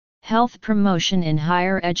Health promotion in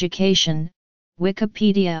higher education,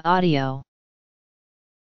 Wikipedia audio.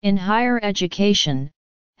 In higher education,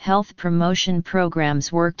 health promotion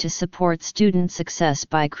programs work to support student success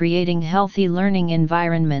by creating healthy learning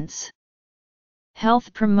environments.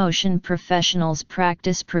 Health promotion professionals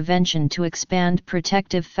practice prevention to expand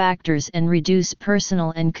protective factors and reduce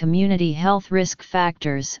personal and community health risk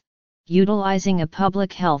factors, utilizing a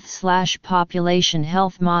public health/population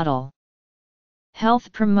health model.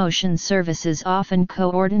 Health promotion services often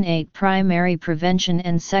coordinate primary prevention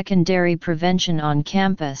and secondary prevention on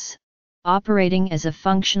campus, operating as a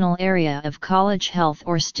functional area of college health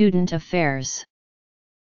or student affairs.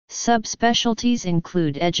 Subspecialties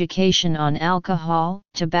include education on alcohol,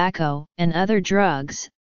 tobacco, and other drugs,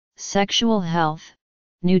 sexual health,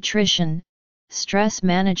 nutrition, stress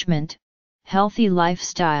management, healthy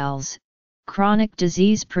lifestyles, chronic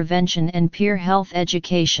disease prevention and peer health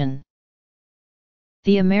education.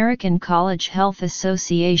 The American College Health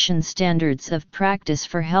Association Standards of Practice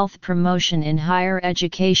for Health Promotion in Higher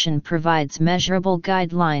Education provides measurable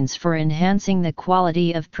guidelines for enhancing the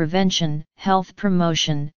quality of prevention, health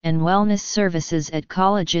promotion, and wellness services at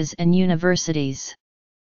colleges and universities.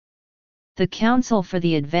 The Council for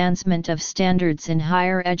the Advancement of Standards in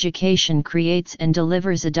Higher Education creates and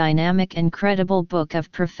delivers a dynamic and credible book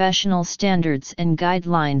of professional standards and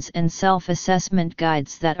guidelines and self-assessment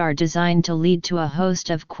guides that are designed to lead to a host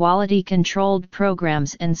of quality-controlled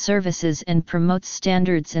programs and services and promotes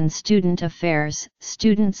standards in student affairs,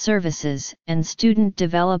 student services, and student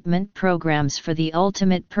development programs for the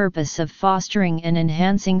ultimate purpose of fostering and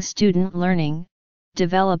enhancing student learning,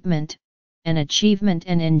 development, and achievement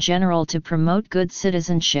and in general to promote good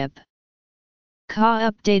citizenship. CA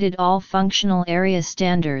updated all functional area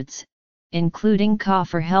standards, including CA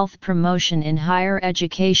for health promotion in higher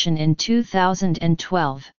education in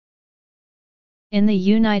 2012. In the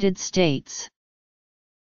United States,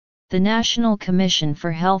 the National Commission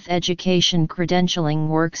for Health Education Credentialing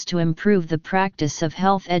works to improve the practice of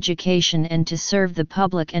health education and to serve the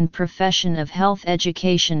public and profession of health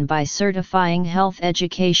education by certifying health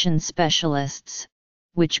education specialists,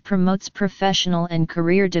 which promotes professional and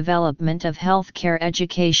career development of healthcare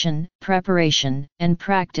education, preparation, and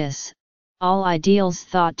practice, all ideals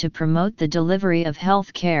thought to promote the delivery of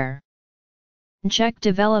health care. NCHEC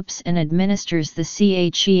develops and administers the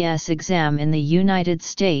CHES exam in the United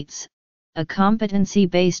States, a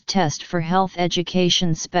competency-based test for health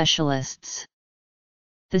education specialists.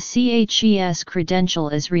 The CHES credential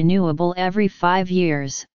is renewable every 5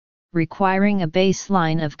 years, requiring a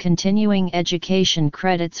baseline of continuing education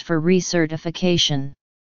credits for recertification.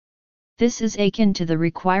 This is akin to the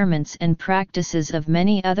requirements and practices of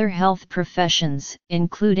many other health professions,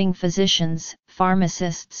 including physicians,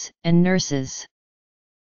 pharmacists, and nurses.